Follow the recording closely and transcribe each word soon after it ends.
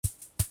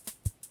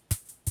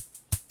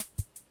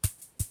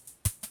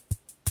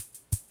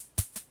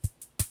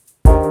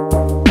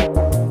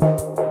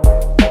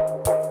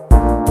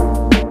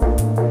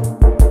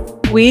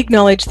We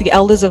acknowledge the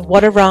elders of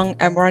Wadawurrung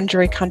and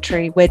Wurundjeri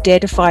country where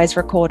Defy is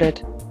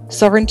recorded.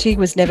 Sovereignty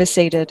was never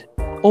ceded.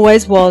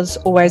 Always was,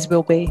 always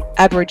will be.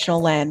 Aboriginal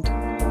land.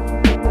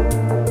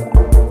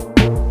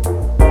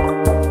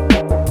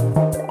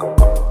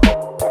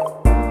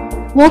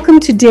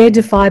 Welcome to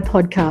Defy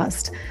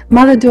podcast,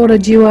 mother-daughter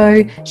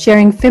duo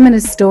sharing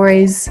feminist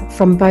stories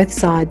from both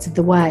sides of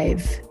the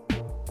wave.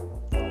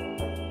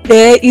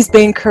 There is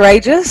being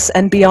courageous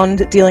and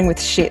beyond dealing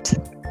with shit.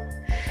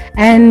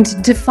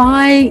 And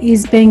Defy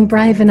is being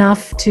brave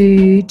enough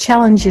to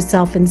challenge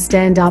yourself and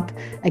stand up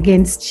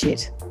against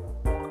shit.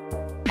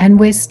 And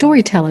we're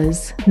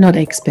storytellers, not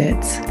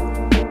experts.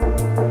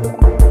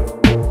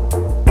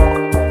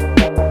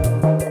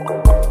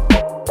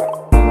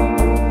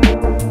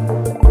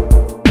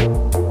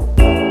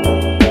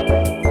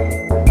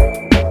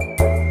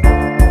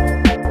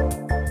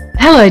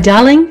 Hello,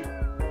 darling.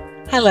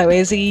 Hello,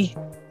 Izzy.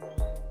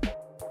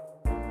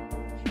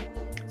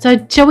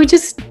 So, shall we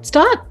just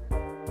start?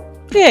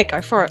 Yeah,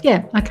 go for it.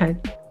 Yeah, okay.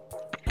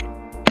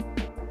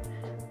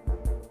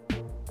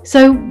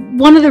 So,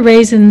 one of the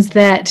reasons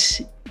that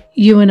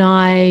you and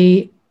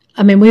I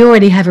mean, we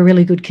already have a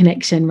really good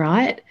connection,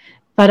 right?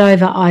 But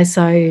over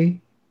ISO,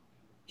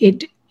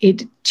 it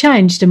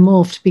changed and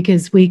morphed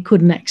because we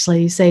couldn't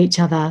actually see each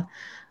other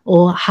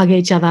or hug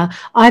each other.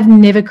 I've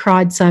never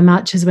cried so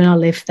much as when I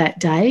left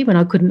that day, when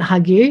I couldn't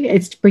hug you.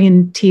 It's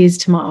bringing tears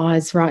to my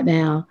eyes right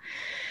now.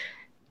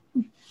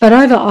 But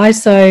over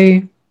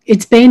ISO,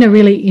 it's been a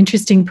really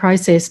interesting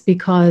process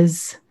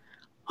because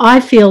I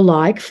feel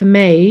like, for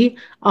me,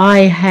 I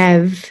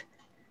have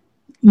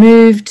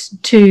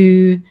moved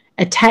to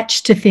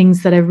attach to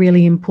things that are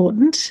really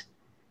important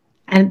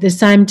and at the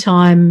same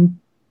time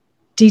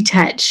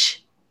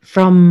detach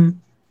from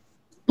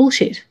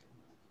bullshit,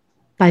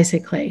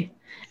 basically.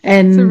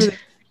 And that's a really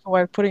beautiful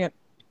way of putting it.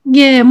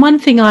 Yeah, and one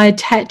thing I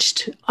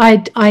attached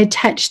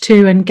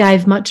to and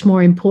gave much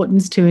more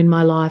importance to in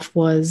my life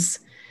was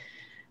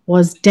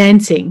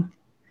dancing.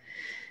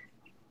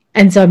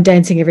 And so I'm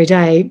dancing every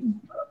day.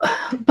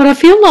 But I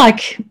feel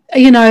like,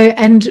 and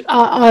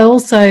I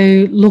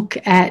also look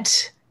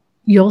at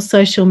your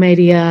social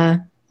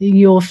media,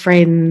 your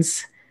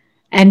friends,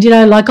 and,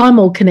 like I'm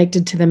all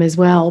connected to them as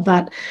well.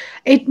 But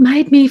it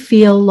made me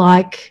feel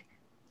like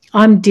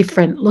I'm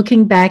different,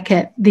 looking back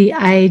at the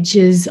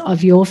ages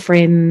of your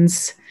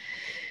friends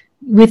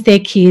with their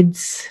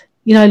kids.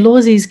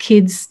 Lawsy's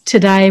kids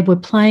today were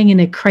playing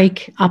in a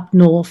creek up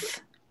north,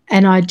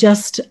 and I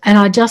just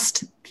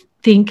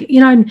think,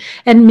 and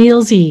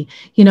Mealsy,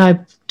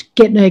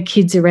 getting her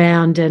kids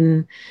around,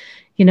 and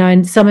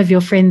and some of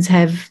your friends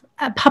have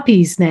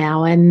puppies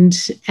now, and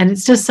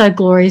it's just so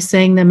glorious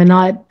seeing them. And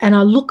I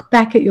look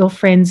back at your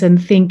friends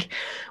and think,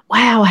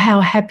 wow,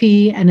 how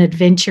happy and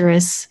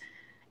adventurous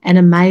and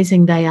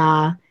amazing they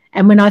are.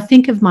 And when I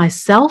think of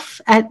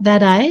myself at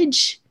that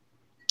age,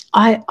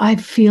 I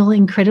feel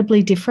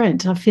incredibly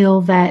different. I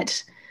feel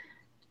that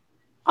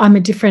I'm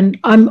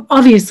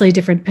obviously a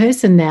different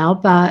person now,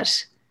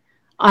 but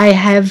I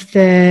have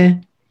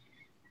the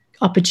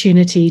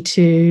opportunity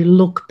to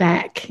look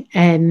back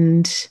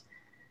and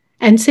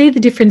see the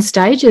different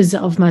stages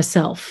of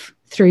myself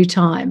through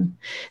time.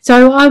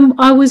 So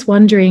I was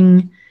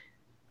wondering,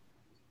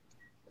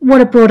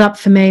 what it brought up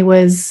for me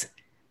was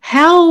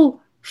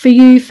how, for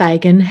you,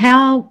 Fagan,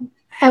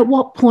 at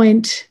what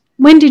point,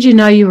 when did you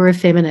know you were a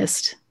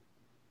feminist?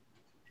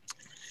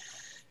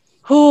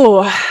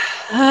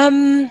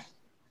 I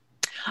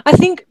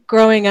think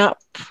growing up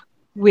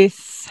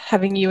with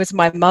having you as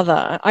my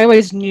mother, I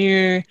always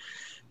knew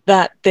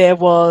that there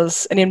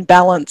was an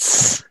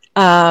imbalance,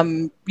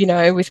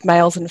 with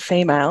males and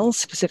females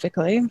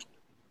specifically.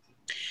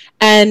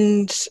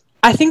 And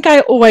I think I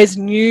always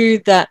knew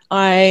that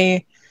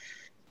I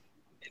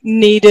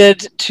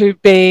needed to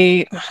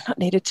be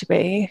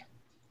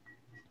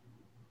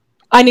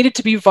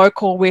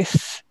vocal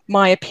with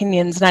my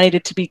opinions, and I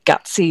needed to be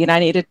gutsy, and I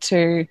needed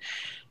to,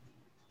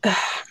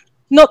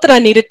 not that I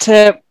needed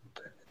to,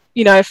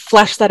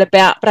 flash that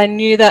about, but I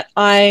knew that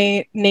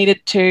I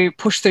needed to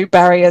push through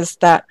barriers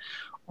that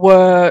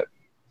were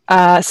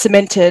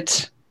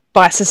cemented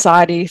by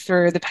society,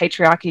 through the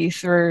patriarchy,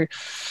 through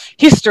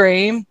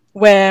history,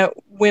 where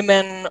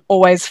women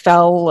always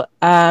fell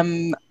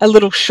a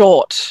little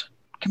short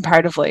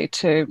comparatively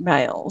to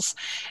males.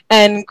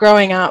 And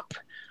growing up,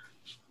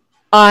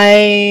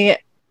 it's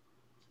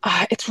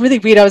really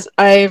weird.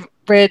 I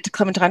read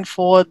Clementine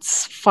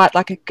Ford's Fight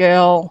Like a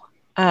Girl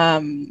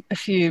a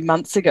few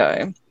months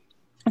ago,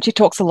 and she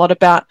talks a lot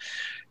about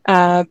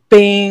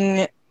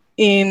being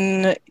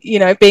 10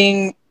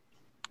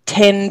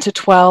 to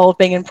 12,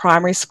 being in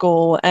primary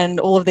school, and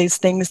all of these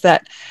things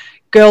that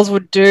girls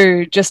would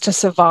do just to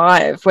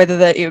survive, whether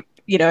that,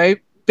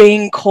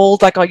 being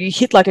called like, oh, you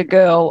hit like a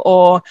girl,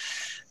 or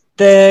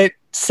the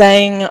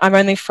saying, I'm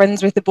only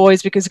friends with the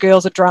boys because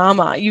girls are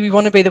drama. You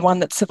want to be the one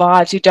that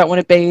survives. You don't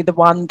want to be the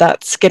one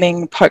that's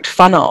getting poked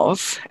fun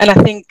of. And I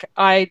think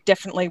I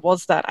definitely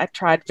was that. I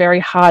tried very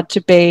hard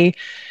to be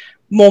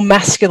more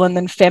masculine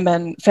than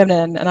feminine,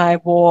 and I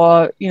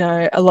wore, you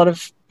know, a lot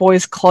of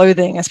boys'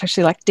 clothing,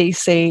 especially like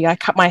DC. I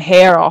cut my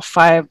hair off.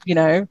 I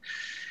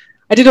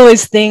did all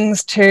these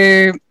things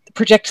to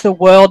project to the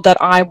world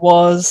that I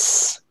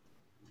was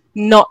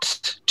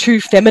not too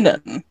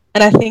feminine.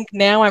 And I think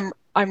now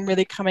I'm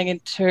really coming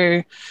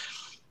into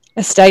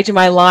a stage in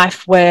my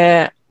life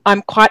where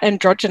I'm quite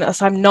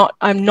androgynous. I'm not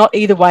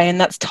either way, and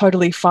that's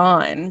totally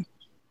fine.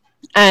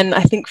 And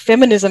I think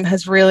feminism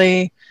has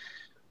really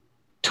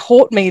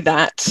taught me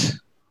that.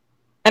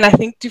 And I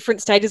think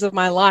different stages of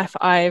my life,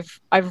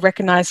 I've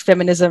recognized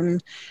feminism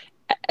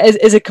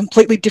as a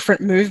completely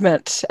different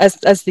movement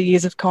as the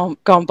years have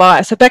gone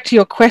by. So back to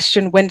your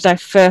question, when did I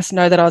first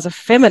know that I was a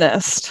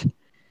feminist?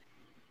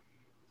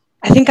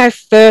 I think I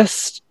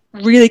first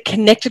really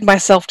connected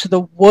myself to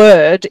the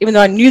word, even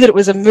though I knew that it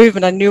was a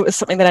movement. I knew it was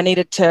something that I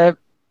needed to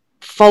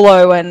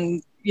follow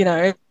and, you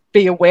know,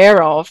 be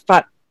aware of.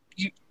 But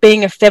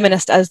being a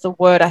feminist as the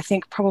word, I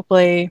think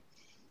probably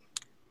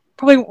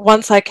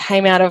once I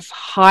came out of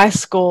high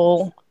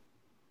school,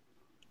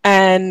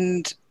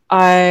 and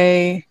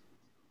I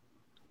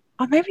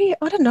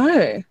don't know.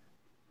 It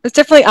was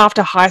definitely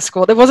after high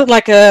school. There wasn't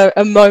like a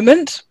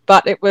moment,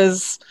 but it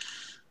was,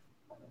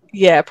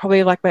 yeah,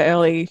 probably like my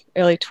early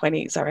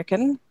 20s, I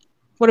reckon.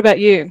 What about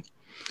you?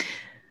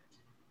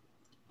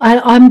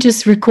 I'm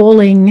just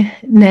recalling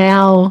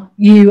now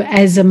you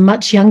as a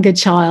much younger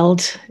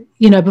child,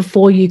 you know,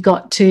 before you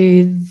got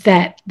to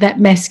that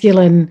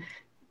masculine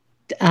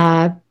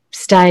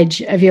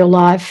stage of your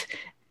life,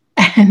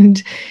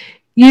 and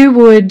you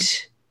would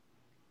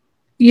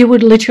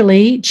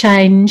literally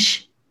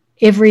change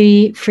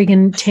every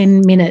friggin'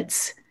 10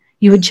 minutes.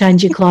 You would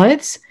change your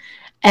clothes,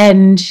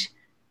 and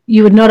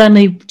you would not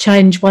only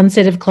change one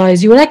set of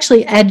clothes, you would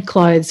actually add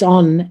clothes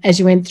on as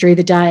you went through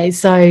the day.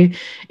 So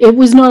it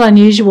was not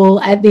unusual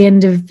at the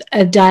end of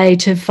a day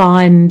to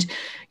find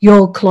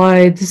your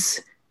clothes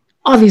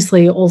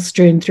obviously all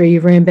strewn through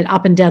your room, but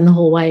up and down the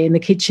hallway, in the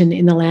kitchen,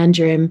 in the lounge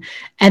room,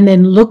 and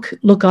then look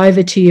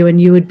over to you, and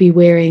you would be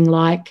wearing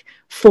like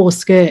 4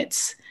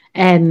 skirts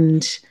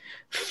and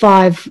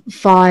five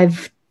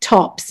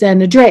tops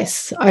and a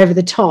dress over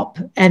the top,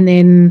 and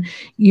then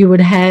you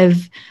would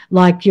have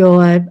like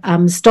your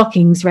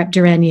stockings wrapped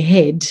around your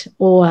head,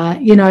 or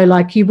you know,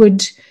 like you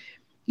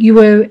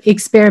were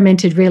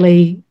experimented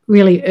really,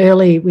 really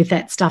early with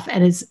that stuff.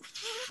 And it's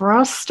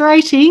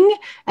frustrating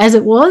as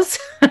it was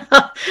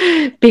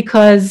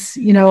because,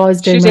 you know, I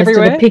was doing most of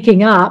the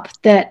picking up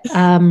that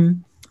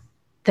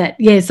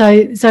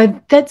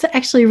so that's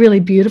actually really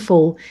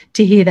beautiful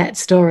to hear that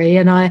story.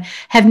 And I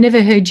have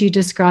never heard you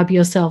describe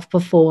yourself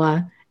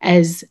before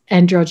as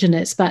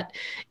androgynous, but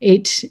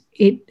it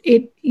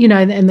you know,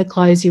 and the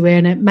clothes you wear,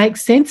 and it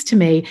makes sense to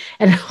me.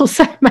 And it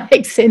also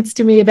makes sense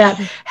to me about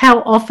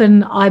how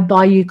often I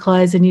buy you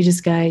clothes and you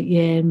just go,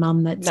 yeah,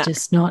 Mum, that's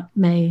just not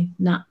me.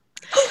 Nah.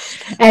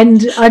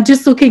 And I'm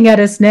just looking at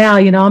us now,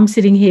 you know, I'm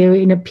sitting here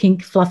in a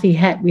pink fluffy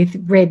hat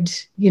with red,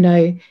 you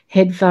know,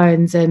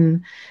 headphones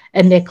and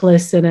a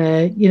necklace and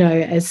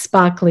a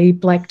sparkly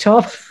black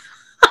top.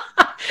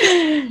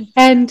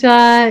 And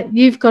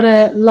you've got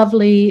a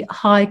lovely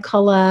high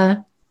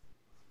collar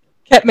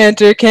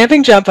Kathmandu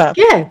camping jumper.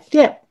 Yeah.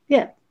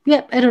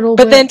 And it all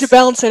but works. Then to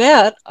balance it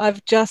out,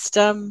 I've just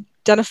done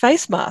a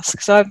face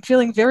mask. So I'm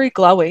feeling very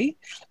glowy,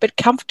 but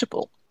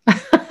comfortable.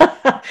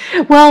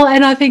 Well,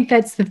 and I think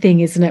that's the thing,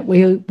 isn't it?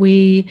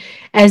 We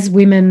as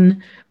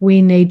women,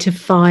 we need to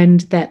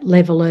find that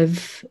level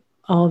of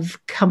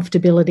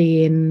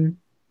comfortability in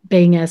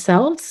being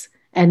ourselves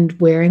and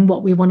wearing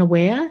what we want to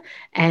wear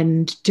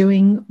and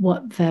doing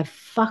what the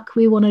fuck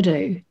we want to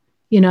do.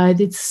 You know,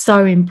 it's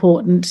so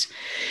important.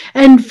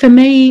 And for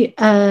me,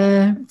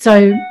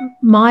 so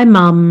my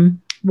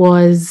mum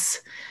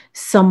was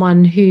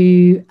someone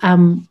who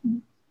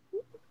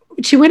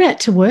she went out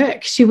to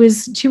work. She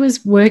was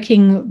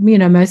working, you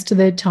know, most of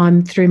the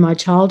time through my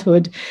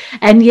childhood,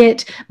 and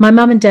yet my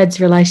mum and dad's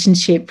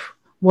relationship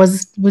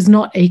was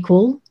not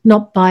equal,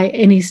 not by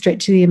any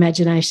stretch of the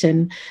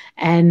imagination.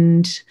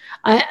 And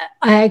I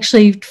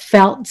actually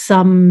felt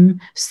some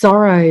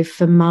sorrow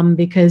for Mum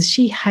because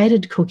she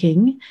hated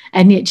cooking,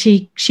 and yet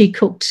she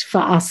cooked for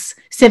us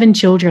 7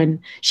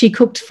 children. She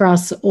cooked for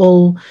us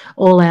all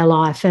our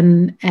life,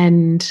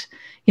 and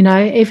you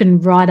know,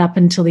 even right up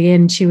until the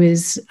end, she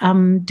was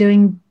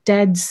doing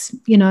Dad's,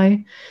 you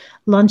know,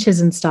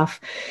 lunches and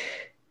stuff.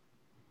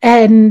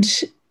 And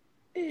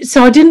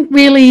so I didn't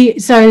really.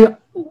 So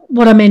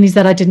what I mean is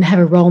that I didn't have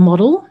a role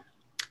model,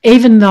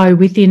 even though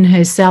within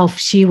herself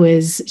she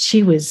was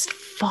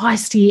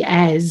feisty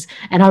as,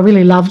 and I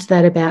really loved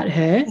that about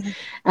her.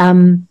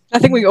 I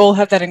think we all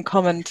have that in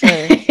common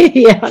too.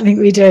 Yeah, I think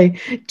we do.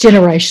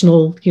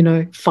 Generational, you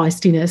know,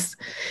 feistiness.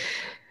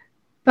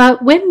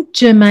 But when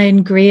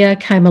Germaine Greer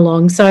came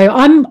along, so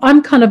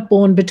I'm kind of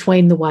born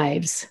between the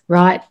waves,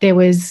 right? There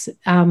was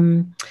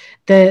the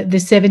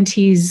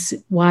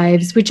 70s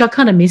waves, which I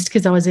kind of missed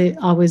because I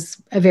was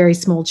a very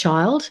small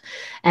child,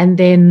 and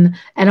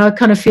I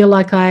kind of feel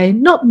like I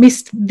not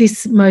missed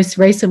this most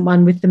recent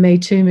one with the Me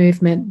Too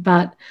movement,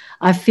 but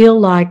I feel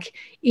like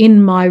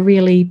in my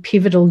really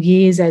pivotal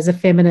years as a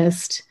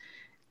feminist,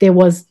 there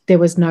was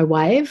no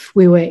wave.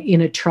 We were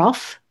in a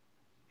trough,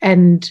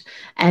 and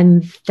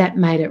that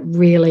made it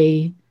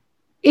really.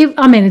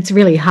 It's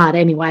really hard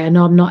anyway, and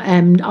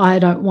I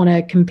don't want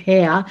to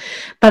compare,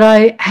 but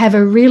I have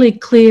a really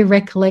clear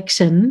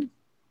recollection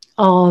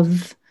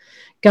of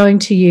going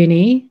to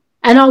uni,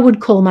 and I would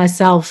call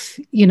myself,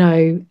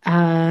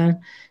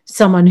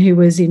 someone who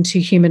was into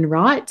human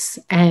rights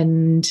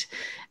and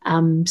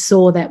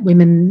saw that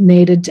women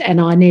needed, and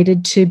I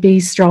needed to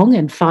be strong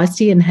and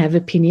feisty and have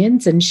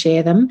opinions and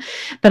share them.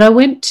 But I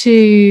went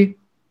to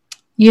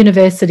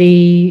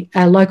university,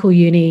 a local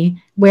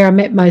uni, where I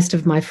met most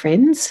of my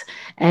friends,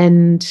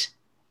 and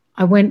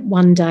I went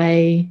one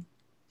day,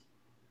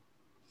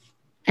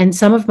 and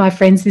some of my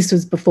friends, this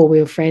was before we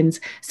were friends,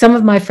 some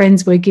of my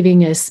friends were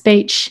giving a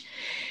speech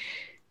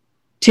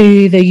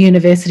to the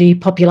university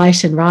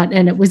population, right?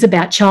 And it was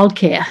about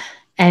childcare,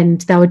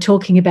 and they were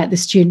talking about the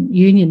student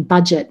union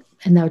budget,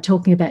 and they were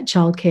talking about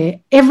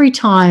childcare. Every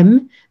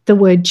time the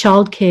word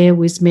childcare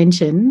was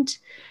mentioned,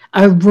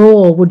 a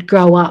roar would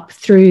grow up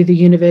through the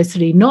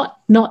university,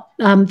 not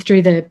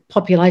through the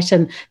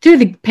population, through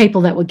the people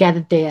that were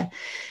gathered there.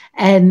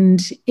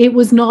 And it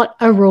was not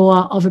a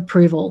roar of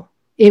approval.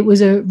 It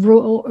was a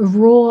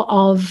roar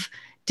of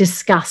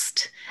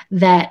disgust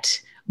that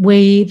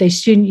the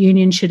student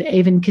union, should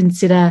even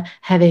consider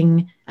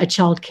having a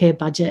childcare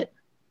budget.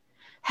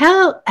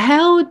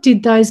 How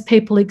did those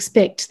people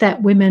expect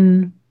that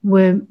women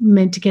were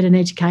meant to get an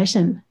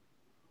education?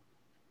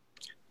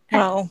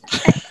 Well,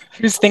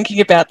 who's thinking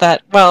about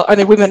that? Well,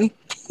 only women.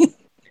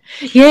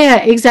 Yeah,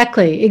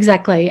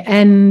 exactly.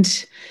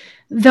 And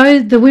though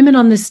the women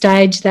on the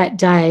stage that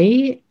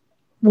day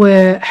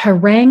were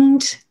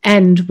harangued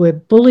and were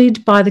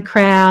bullied by the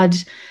crowd,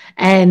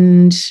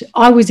 and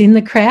I was in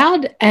the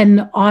crowd,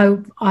 and I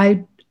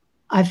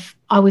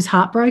was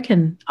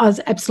heartbroken. I was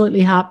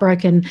absolutely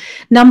heartbroken.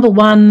 Number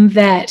one,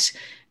 that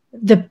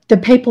the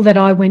people that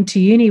I went to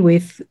uni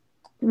with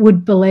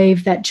would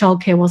believe that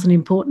childcare wasn't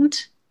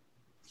important.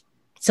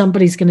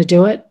 Somebody's going to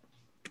do it.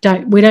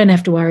 We don't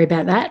have to worry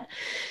about that.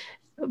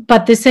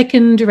 But the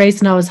second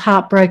reason I was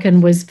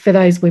heartbroken was for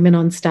those women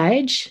on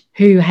stage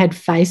who had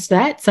faced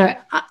that. So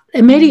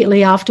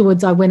immediately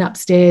afterwards, I went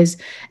upstairs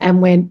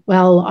and went,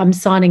 well, I'm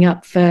signing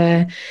up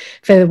for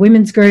the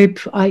women's group.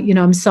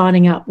 I'm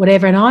signing up,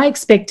 whatever. And I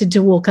expected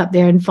to walk up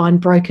there and find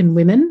broken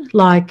women,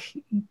 like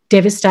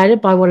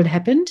devastated by what had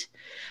happened.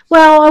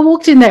 Well, I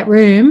walked in that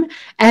room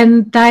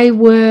and they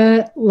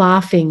were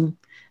laughing.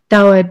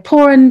 They were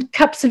pouring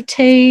cups of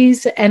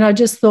teas, and I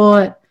just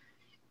thought,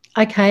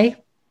 okay,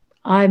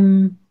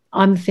 I'm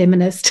a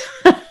feminist.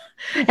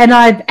 and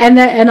I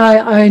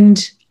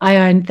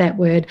owned that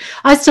word.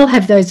 I still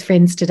have those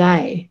friends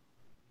today,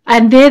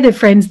 and they're the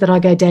friends that I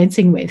go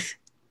dancing with.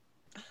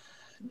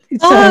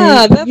 So,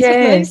 that's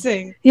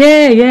amazing.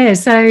 Yeah.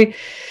 So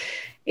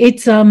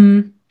it's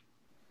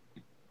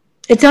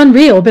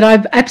unreal, but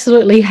I've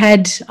absolutely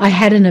had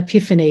an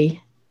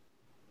epiphany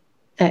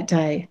that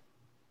day.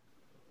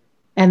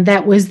 And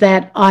that was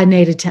that I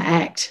needed to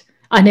act.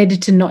 I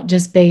needed to not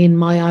just be in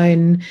my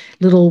own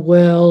little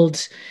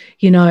world,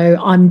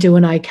 I'm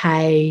doing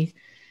okay,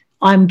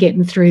 I'm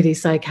getting through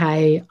this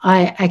okay.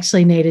 I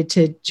actually needed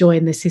to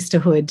join the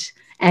sisterhood.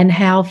 And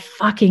how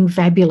fucking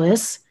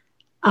fabulous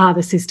are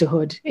the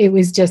sisterhood. It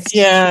was just,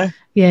 yeah.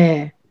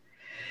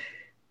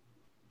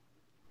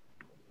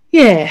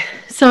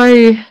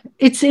 So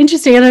it's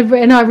interesting.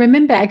 And I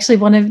remember actually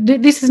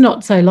this is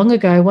not so long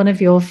ago, one of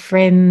your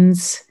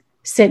friends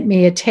sent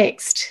me a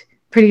text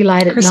pretty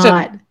late at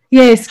night.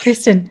 Yes,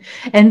 Kristen,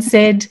 and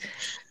said,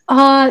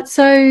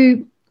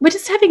 so we're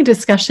just having a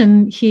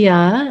discussion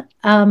here.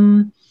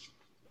 One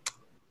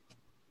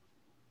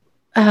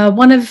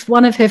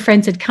of her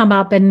friends had come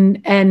up,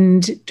 and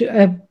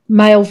a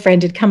male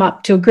friend had come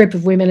up to a group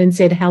of women and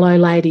said, hello,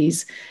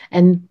 ladies.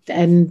 And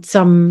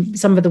some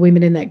of the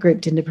women in that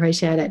group didn't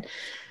appreciate it.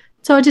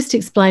 So I just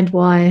explained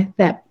why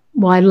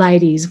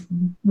ladies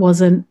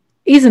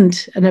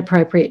isn't an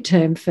appropriate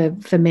term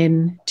for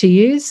men to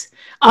use.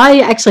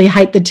 I actually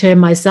hate the term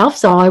myself,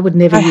 so I would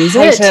never use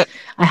it.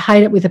 I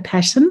hate it with a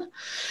passion.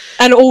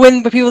 And or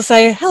when people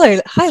say,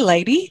 hi,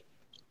 lady.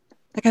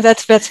 Okay,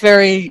 that's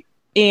very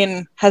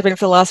has been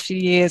for the last few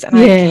years, and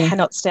I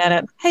cannot stand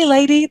it. Hey,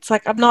 lady. It's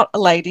like, I'm not a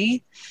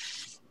lady.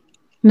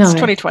 No. It's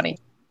 2020.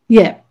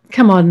 Yeah.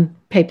 Come on,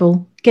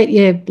 people. Get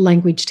your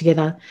language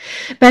together.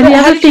 But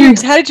how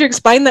did you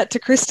explain that to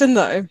Kristen,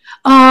 though?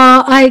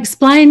 I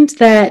explained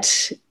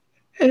that...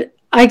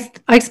 I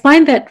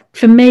explained that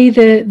for me,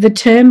 the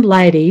term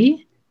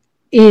lady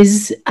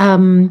is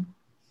telling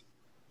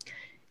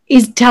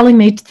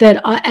me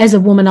that as a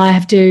woman I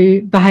have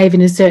to behave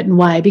in a certain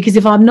way, because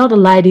if I'm not a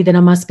lady, then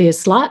I must be a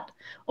slut,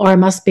 or I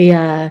must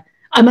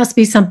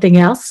be something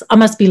else. I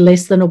must be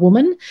less than a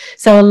woman.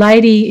 So a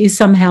lady is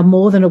somehow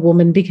more than a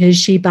woman because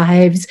she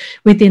behaves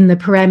within the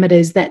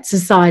parameters that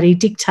society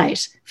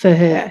dictate for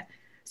her.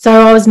 So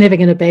I was never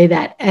going to be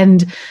that.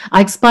 And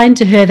I explained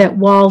to her that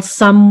while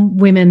some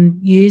women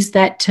use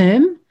that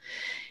term,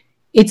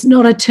 it's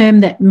not a term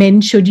that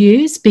men should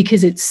use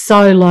because it's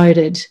so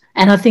loaded.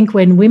 And I think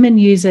when women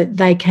use it,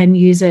 they can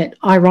use it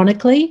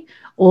ironically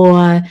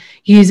or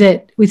use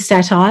it with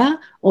satire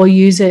or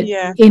use it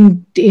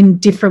in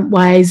different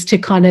ways to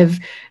kind of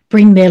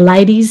bring their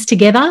ladies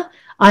together.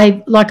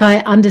 I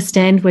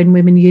understand when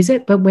women use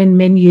it, but when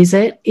men use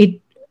it, it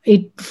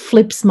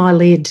flips my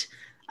lid.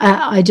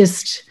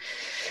 It's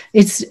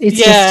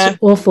just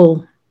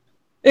awful.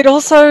 It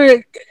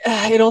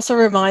also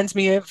reminds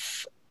me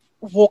of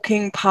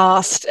walking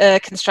past a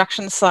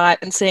construction site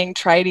and seeing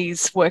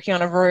tradies working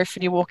on a roof,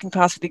 and you're walking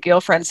past with your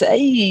girlfriend and say,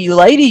 "Hey,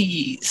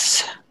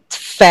 ladies," it's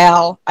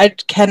foul. I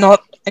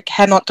cannot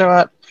do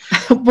it.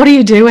 What do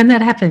you do when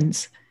that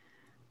happens?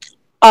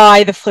 I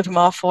either flip them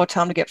off or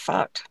tell them to get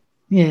fucked.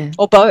 Yeah.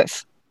 Or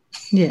both.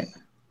 Yeah.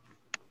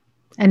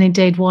 And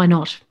indeed, why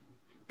not?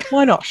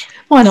 Why not?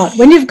 Why not?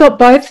 When you've got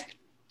both,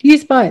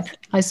 use both,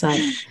 I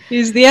say.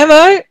 Use the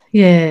MO.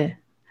 Yeah.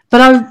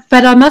 But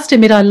I must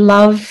admit, I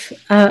love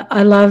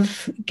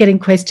getting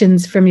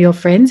questions from your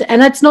friends,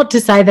 and that's not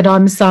to say that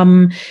I'm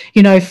some,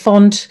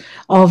 font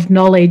of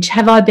knowledge.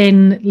 Have I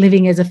been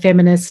living as a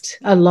feminist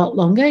a lot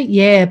longer?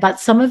 Yeah, but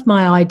some of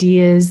my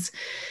ideas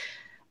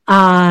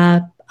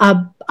are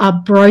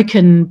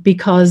broken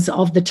because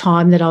of the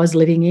time that I was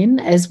living in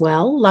as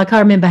well. Like I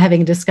remember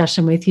having a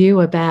discussion with you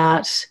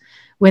about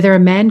whether a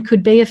man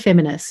could be a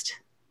feminist.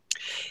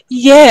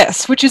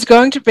 Yes, which is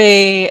going to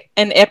be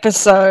an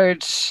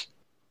episode,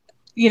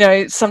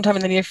 sometime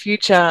in the near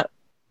future.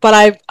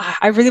 But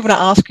I really want to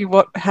ask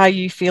you how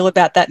you feel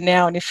about that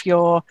now, and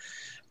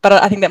but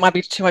I think that might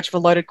be too much of a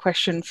loaded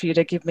question for you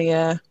to give me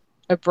a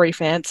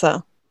brief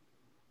answer.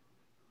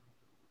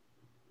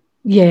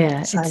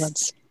 Yeah.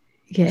 Silence.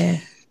 Yeah.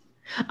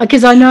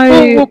 Because I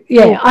know,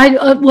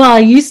 I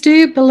used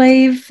to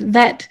believe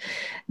that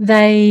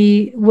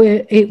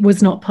it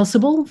was not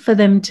possible for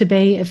them to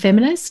be a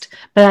feminist,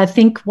 but I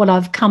think what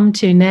I've come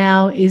to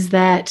now is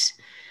that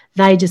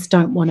they just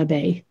don't want to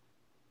be.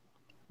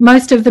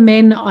 Most of the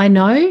men I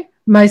know,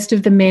 most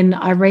of the men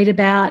I read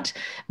about,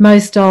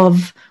 most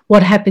of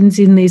what happens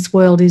in this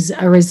world is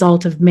a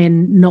result of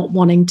men not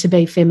wanting to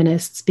be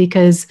feminists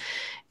because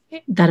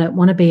they don't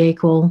want to be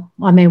equal.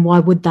 I mean, why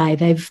would they?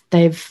 They've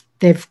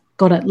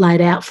got it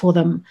laid out for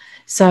them.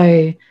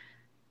 So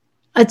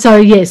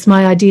yes,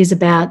 my ideas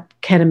about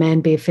can a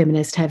man be a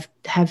feminist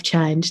have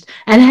changed,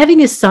 and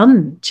having a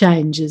son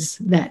changes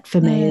that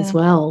for me as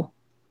well.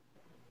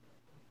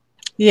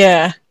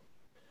 Yeah.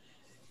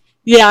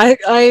 Yeah,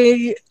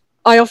 I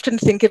often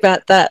think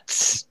about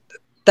that,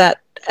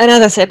 and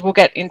as I said, we'll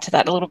get into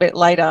that a little bit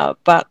later,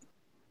 but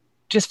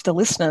just for the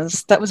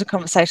listeners, that was a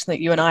conversation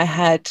that you and I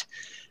had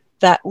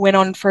that went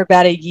on for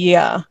about a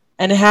year,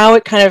 and how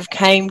it kind of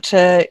came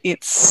to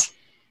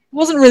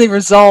wasn't really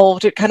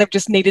resolved. It kind of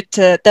just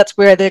that's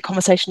where the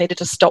conversation needed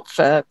to stop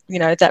for,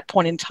 at that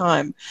point in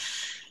time.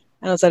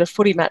 And I was at a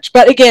footy match.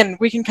 But again,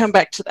 we can come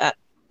back to that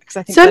because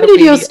I think so many of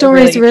your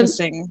stories really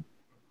interesting.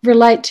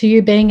 Relate to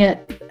you being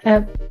at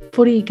a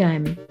footy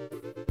game.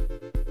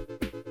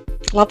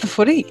 Love the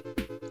footy.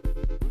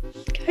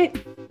 Okay.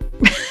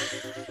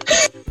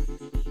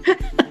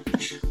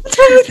 What's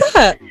wrong with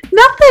that?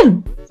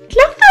 Nothing.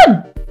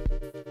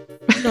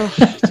 Oh,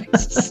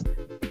 Jesus.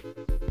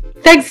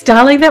 Thanks,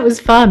 darling. That was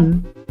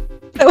fun.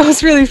 It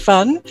was really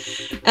fun.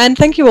 And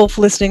thank you all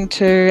for listening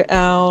to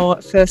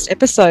our first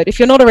episode. If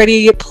you're not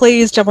already,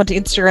 please jump onto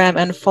Instagram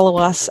and follow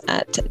us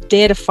at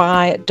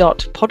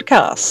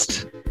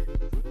daredefy.podcast.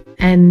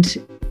 And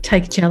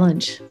take a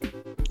challenge.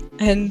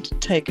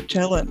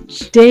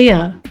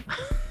 Dare.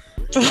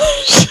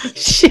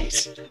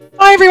 Shit.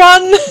 Bye,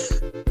 everyone.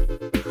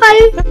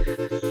 Bye.